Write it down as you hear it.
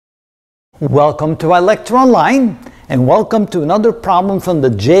Welcome to our lecture online, and welcome to another problem from the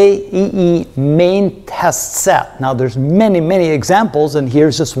JEE main test set. Now there's many examples, and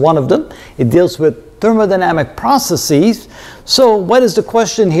here's just one of them. It deals with thermodynamic processes. So what is the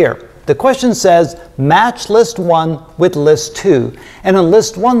question here? The question says match list 1 with list 2. And on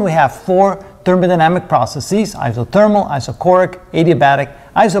list 1 we have 4 thermodynamic processes: isothermal, isochoric, adiabatic,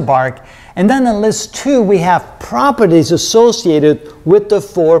 isobaric. And then in list 2 we have properties associated with the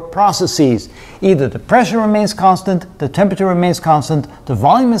 4 processes. Either the pressure remains constant, the temperature remains constant, the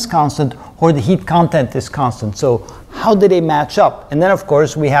volume is constant, or the heat content is constant. So how do they match up? And then of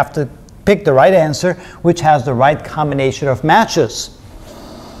course we have to pick the right answer, which has the right combination of matches.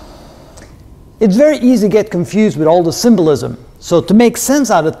 It's very easy to get confused with all the symbolism. So to make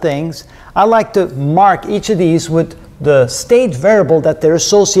sense out of things, I like to mark each of these with the state variable that they're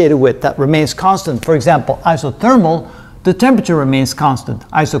associated with that remains constant. For example, isothermal, the temperature remains constant.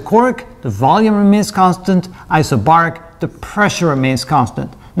 Isochoric, the volume remains constant. Isobaric, the pressure remains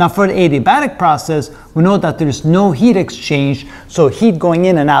constant. Now for the adiabatic process, we know that there's no heat exchange, so heat going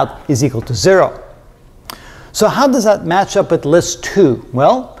in and out is equal to 0. So how does that match up with list 2?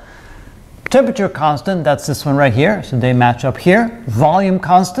 Well, temperature constant, that's this one right here, so they match up here. Volume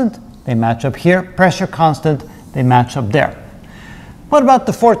constant, they match up here. Pressure constant, they match up there. What about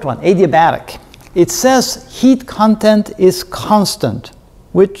the fourth one, adiabatic? It says heat content is constant,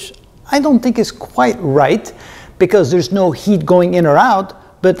 which I don't think is quite right, because there's no heat going in or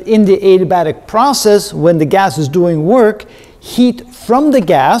out. But in the adiabatic process, when the gas is doing work, heat from the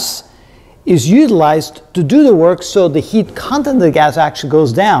gas is utilized to do the work, so the heat content of the gas actually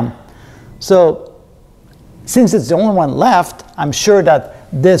goes down. So since it's the only one left, I'm sure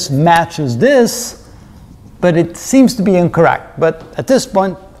that this matches this, but it seems to be incorrect. But at this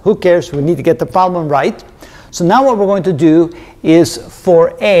point, who cares? We need to get the problem right. So now what we're going to do is,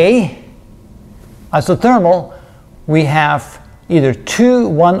 for A, isothermal, we have either 2,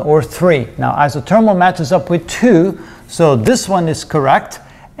 1, or 3. Now isothermal matches up with 2, so this one is correct,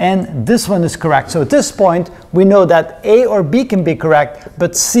 and this one is correct. So at this point, we know that A or B can be correct,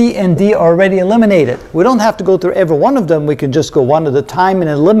 but C and D are already eliminated. We don't have to go through every one of them. We can just go one at a time and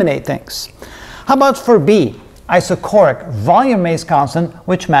eliminate things. How about for B? Isochoric, volume remains constant,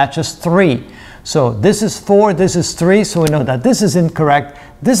 which matches 3. So this is 4, this is 3, so we know that this is incorrect,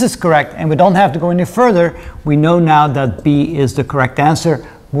 this is correct, and we don't have to go any further. We know now that B is the correct answer.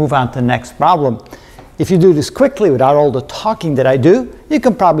 Move on to the next problem. If you do this quickly without all the talking that I do, you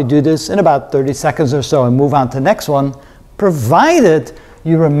can probably do this in about 30 seconds or so and move on to the next one, provided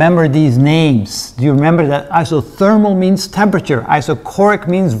you remember these names. Do you remember that isothermal means temperature, isochoric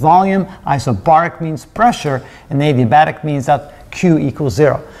means volume, isobaric means pressure, and adiabatic means that Q equals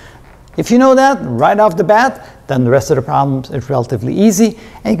 0. If you know that right off the bat, then the rest of the problems is relatively easy,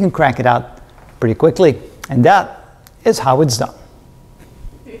 and you can crank it out pretty quickly. And that is how it's done.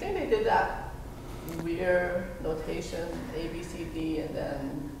 Do you think they did that weird notation, A, B, C, D, and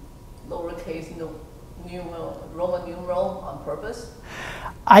then lowercase numeral, Roman numeral on purpose?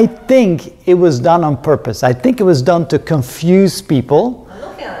 I think it was done on purpose. I think it was done to confuse people. I'm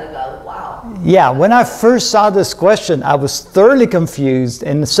looking at it like, wow. Yeah, when I first saw this question, I was thoroughly confused,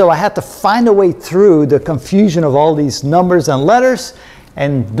 and so I had to find a way through the confusion of all these numbers and letters,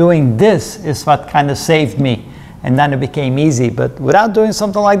 and doing this is what kind of saved me, and then it became easy. But without doing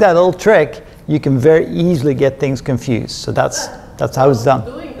something like that, a little trick, you can very easily get things confused. So that's how it's done.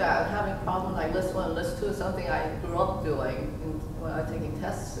 Doing that, having problems like list 1, list 2 is something I grew up doing when I was taking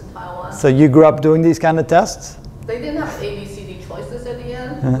tests in Taiwan. So you grew up doing these kind of tests? They didn't have A, B, C, D choices at the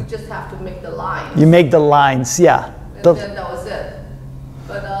end. We just have to make the lines. You make the lines, yeah. And then that was it.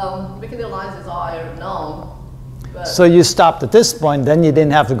 But making the lines is all I ever known. But so you stopped at this point, then you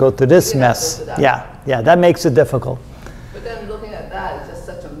didn't have to go through this mess. Yeah, that makes it difficult. But then looking at that, it's just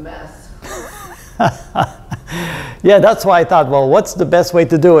such a mess. Yeah, that's why I thought, well, what's the best way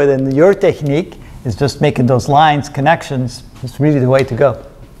to do it? And your technique is just making those lines, connections. It's really the way to go.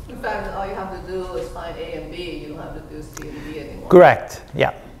 In fact, all you have to do is find A and B. You don't have to do C and D anymore. Correct,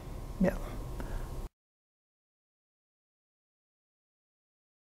 yeah.